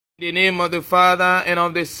In the name of the Father, and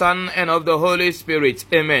of the Son, and of the Holy Spirit.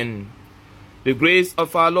 Amen. The grace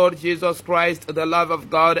of our Lord Jesus Christ, the love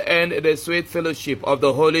of God, and the sweet fellowship of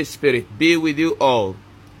the Holy Spirit be with you all.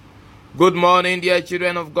 Good morning, dear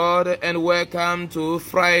children of God, and welcome to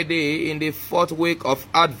Friday in the fourth week of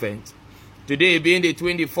Advent. Today being the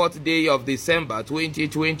 24th day of December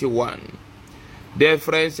 2021. Dear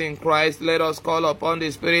friends in Christ, let us call upon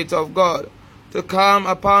the Spirit of God to come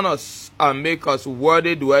upon us and make us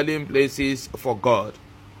worthy dwelling places for God.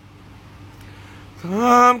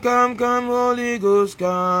 Come, come, come, Holy Ghost,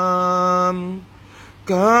 come.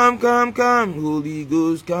 Come, come, come, Holy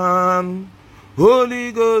Ghost, come.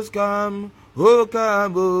 Holy Ghost, come. Oh,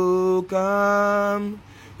 come, oh, come.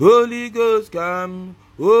 Holy Ghost, come.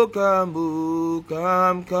 Oh, come, oh,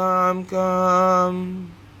 come, come,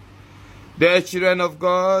 come. Dear children of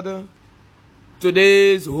God,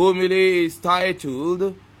 today's homily is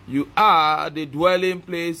titled, You Are the Dwelling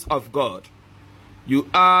Place of God. You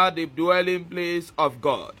are the dwelling place of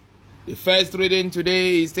God. The first reading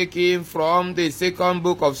today is taken from the second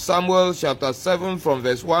book of Samuel, chapter 7, from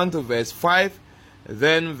verse 1 to verse 5,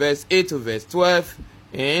 then verse 8 to verse 12,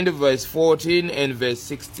 and verse 14 and verse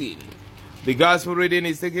 16. The gospel reading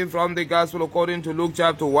is taken from the gospel according to Luke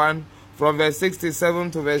chapter 1, from verse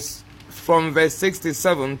 67 to verse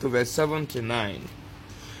 79.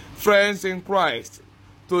 Friends in Christ,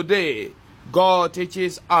 today God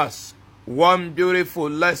teaches us one beautiful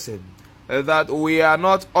lesson, that we are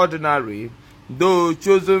not ordinary. Though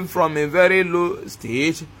chosen from a very low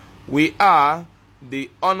stage, we are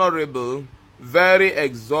the honorable, very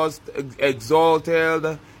exalted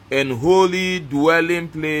and holy dwelling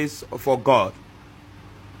place for God.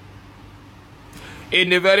 In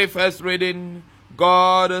the very first reading,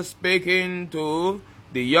 God speaking to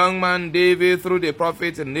the young man David through the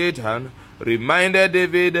prophet Nathan reminded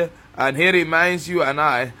David, and he reminds you and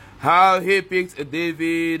I, how he picked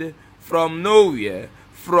David from nowhere,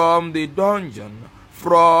 from the dungeon,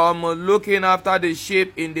 from looking after the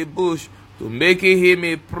sheep in the bush, to making him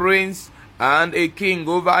a prince and a king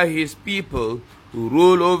over his people, to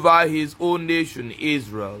rule over his own nation,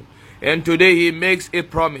 Israel. And today he makes a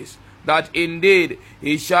promise that indeed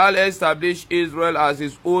he shall establish Israel as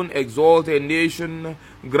his own exalted nation,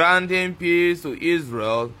 granting peace to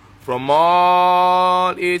Israel from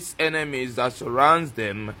all its enemies that surrounds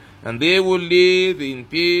them, and they will live in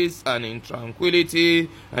peace and in tranquility,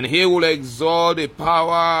 and he will exalt the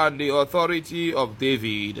power and the authority of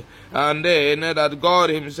David. And then that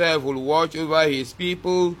God himself will watch over his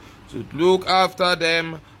people, to look after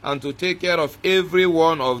them, and to take care of every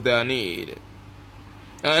one of their need.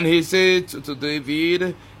 And he said to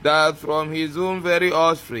David that from his own very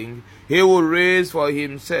offspring he will raise for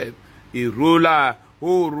himself a ruler who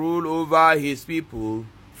will rule over his people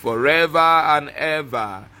forever and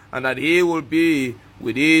ever, and that he will be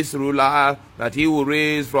with his ruler that he will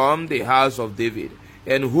raise from the house of David.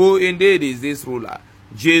 And who indeed is this ruler?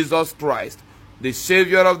 Jesus Christ, the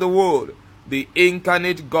Savior of the world, the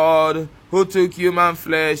incarnate God who took human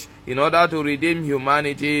flesh in order to redeem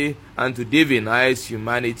humanity and to divinize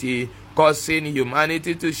humanity, causing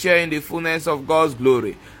humanity to share in the fullness of God's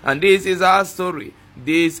glory. And this is our story.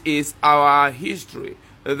 This is our history,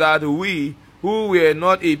 that we, who were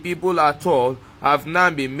not a people at all, have now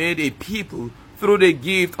been made a people through the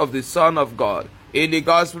gift of the Son of God. In the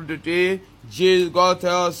gospel today, God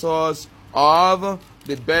tells us of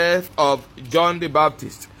the birth of John the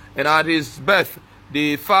Baptist. And at his birth,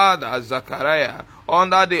 the father Zachariah,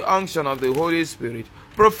 under the unction of the Holy Spirit,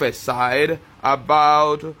 prophesied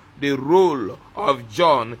about the role of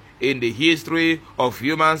John in the history of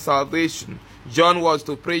human salvation. John was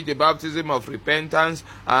to preach the baptism of repentance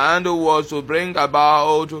and was to bring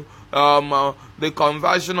about the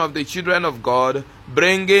conversion of the children of God,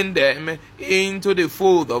 bringing them into the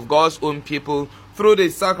fold of God's own people through the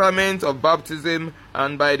sacrament of baptism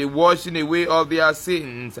and by the washing away of their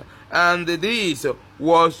sins. And this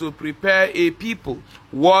was to prepare a people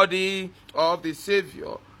worthy of the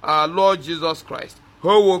Savior, our Lord Jesus Christ,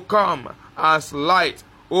 who will come as light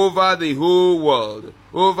over the whole world,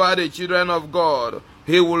 over the children of God.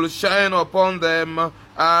 He will shine upon them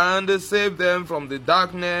and save them from the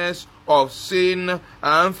darkness of sin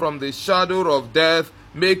and from the shadow of death,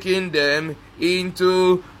 making them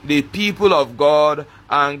into the people of God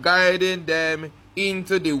and guiding them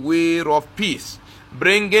into the way of peace,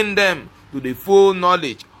 bringing them to the full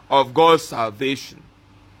knowledge of God's salvation.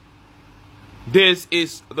 This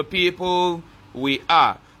is the people we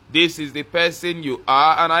are. This is the person you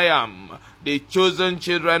are and I am. The chosen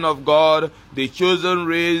children of God, the chosen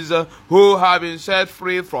race, who have been set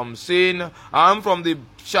free from sin and from the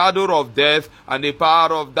shadow of death and the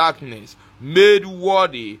power of darkness, made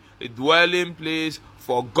worthy a dwelling place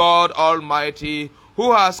for God Almighty,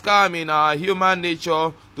 who has come in our human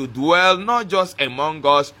nature to dwell not just among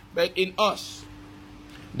us, but in us.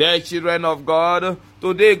 Dear children of God,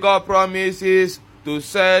 today God promises to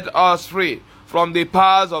set us free from the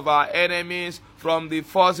powers of our enemies, from the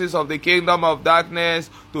forces of the kingdom of darkness,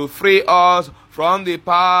 to free us from the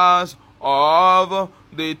powers of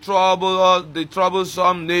the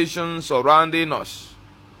troublesome nations surrounding us.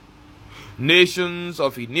 Nations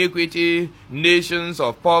of iniquity, nations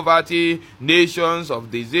of poverty, nations of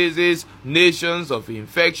diseases, nations of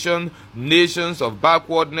infection, nations of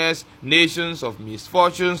backwardness, nations of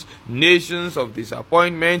misfortunes, nations of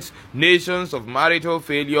disappointments, nations of marital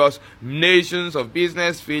failures, nations of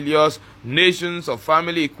business failures, nations of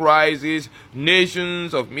family crises,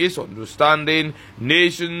 nations of misunderstanding,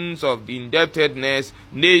 nations of indebtedness,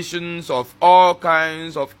 nations of all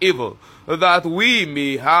kinds of evil, that we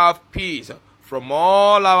may have peace from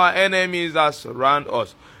all our enemies that surround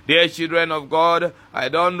us. Dear children of God, I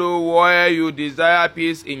don't know where you desire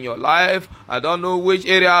peace in your life. I don't know which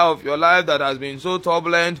area of your life that has been so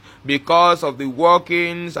turbulent because of the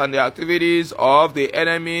workings and the activities of the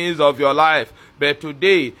enemies of your life. But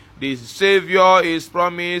today, the Savior is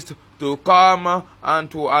promised to come and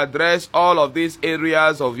to address all of these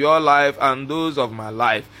areas of your life and those of my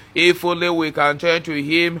life. If only we can turn to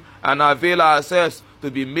Him and avail ourselves to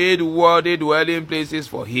be made worthy dwelling places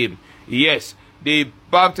for Him. Yes, the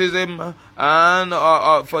baptism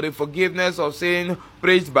and for the forgiveness of sin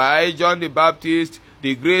preached by John the Baptist,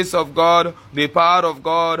 the grace of God, the power of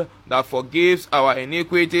God that forgives our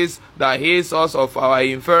iniquities, that heals us of our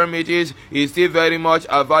infirmities, is still very much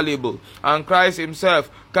available. And Christ Himself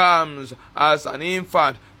comes as an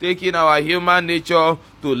infant, taking our human nature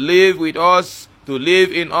to live with us, to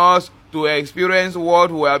live in us, to experience what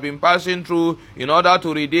we have been passing through in order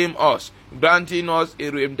to redeem us, granting us a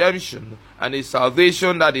redemption and a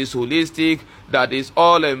salvation that is holistic, that is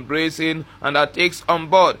all-embracing, and that takes on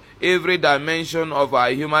board every dimension of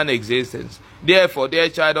our human existence. Therefore, dear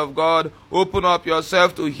child of God, open up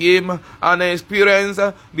yourself to Him and experience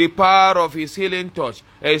the power of His healing touch.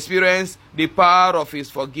 Experience the power of His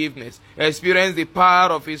forgiveness. Experience the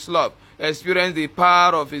power of His love. Experience the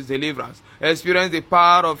power of His deliverance. Experience the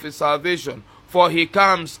power of His salvation. For He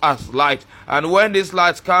comes as light. And when this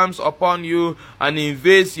light comes upon you and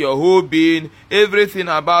invades your whole being, everything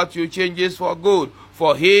about you changes for good.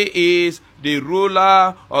 For He is the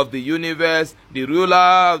ruler of the universe, the ruler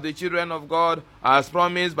of the children of God, as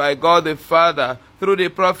promised by God the Father through the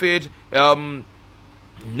prophet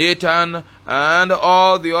Nathan and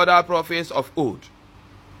all the other prophets of old.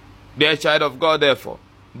 Dear child of God, therefore,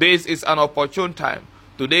 this is an opportune time.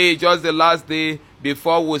 Today is just the last day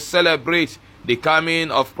before we celebrate the coming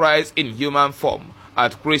of Christ in human form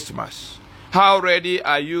at Christmas. How ready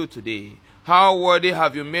are you today? How worthy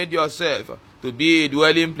have you made yourself to be a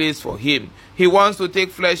dwelling place for Him? He wants to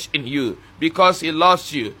take flesh in you because He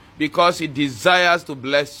loves you, because He desires to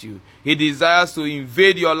bless you. He desires to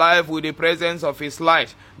invade your life with the presence of His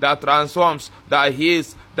light that transforms, that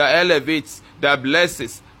heals, that elevates, that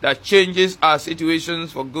blesses, that changes our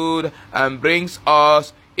situations for good and brings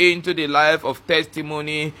us into the life of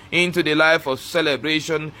testimony, into the life of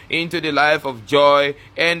celebration, into the life of joy,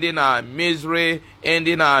 ending our misery,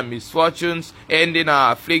 ending our misfortunes, ending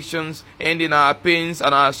our afflictions, ending our pains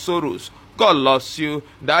and our sorrows. God loves you.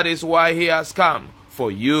 That is why He has come, for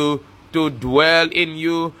you, to dwell in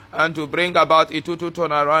you and to bring about a total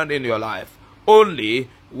turnaround in your life. Only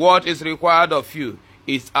what is required of you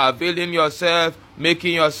is availing yourself,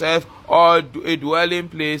 making yourself a dwelling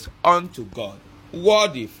place unto God,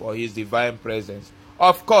 worthy for His divine presence.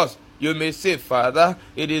 Of course, you may say, Father,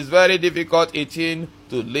 it is very difficult a thing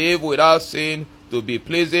to live without sin, to be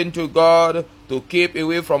pleasing to God, to keep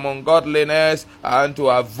away from ungodliness, and to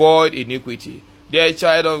avoid iniquity. Dear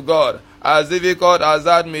child of God, as difficult as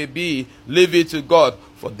that may be, leave it to God,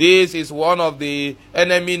 for this is one of the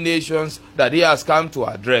enemy nations that He has come to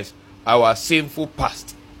address, our sinful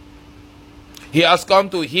past. He has come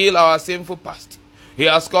to heal our sinful past. He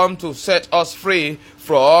has come to set us free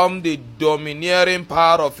from the domineering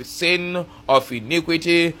power of sin, of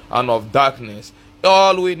iniquity, and of darkness.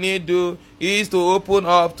 All we need to do is to open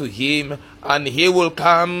up to Him, and He will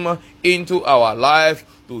come into our life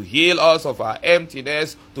to heal us of our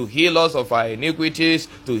emptiness, to heal us of our iniquities,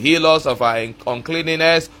 to heal us of our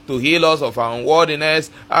uncleanness, to heal us of our unworthiness,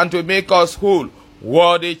 and to make us whole,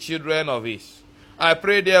 worthy children of His. I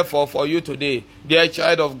pray therefore for you today, dear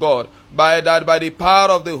child of God, by the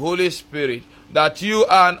power of the Holy Spirit, that you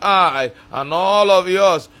and I and all of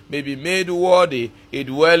yours may be made worthy a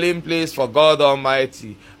dwelling place for God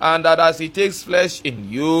Almighty, and that as He takes flesh in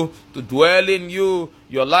you to dwell in you,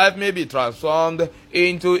 your life may be transformed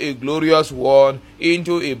into a glorious one,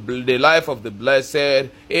 into the life of the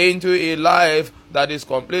blessed, into a life that is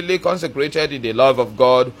completely consecrated in the love of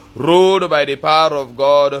God, ruled by the power of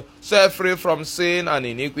God, set free from sin and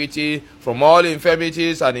iniquity, from all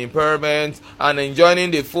infirmities and impairments, and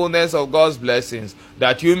enjoying the fullness of God's blessings,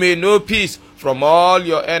 that you may know peace from all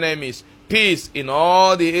your enemies, peace in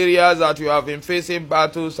all the areas that you have been facing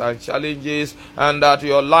battles and challenges, and that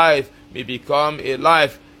your life may become a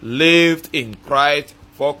life lived in Christ,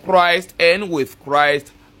 for Christ, and with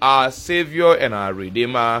Christ, our Savior and our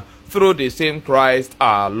Redeemer, through the same Christ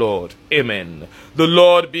our Lord. Amen. The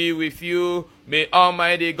Lord be with you. May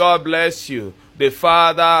Almighty God bless you, the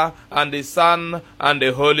Father and the Son and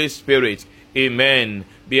the Holy Spirit. Amen.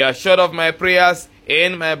 Be assured of my prayers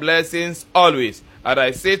and my blessings always. And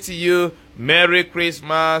I say to you, Merry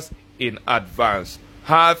Christmas in advance.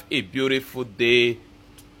 Have a beautiful day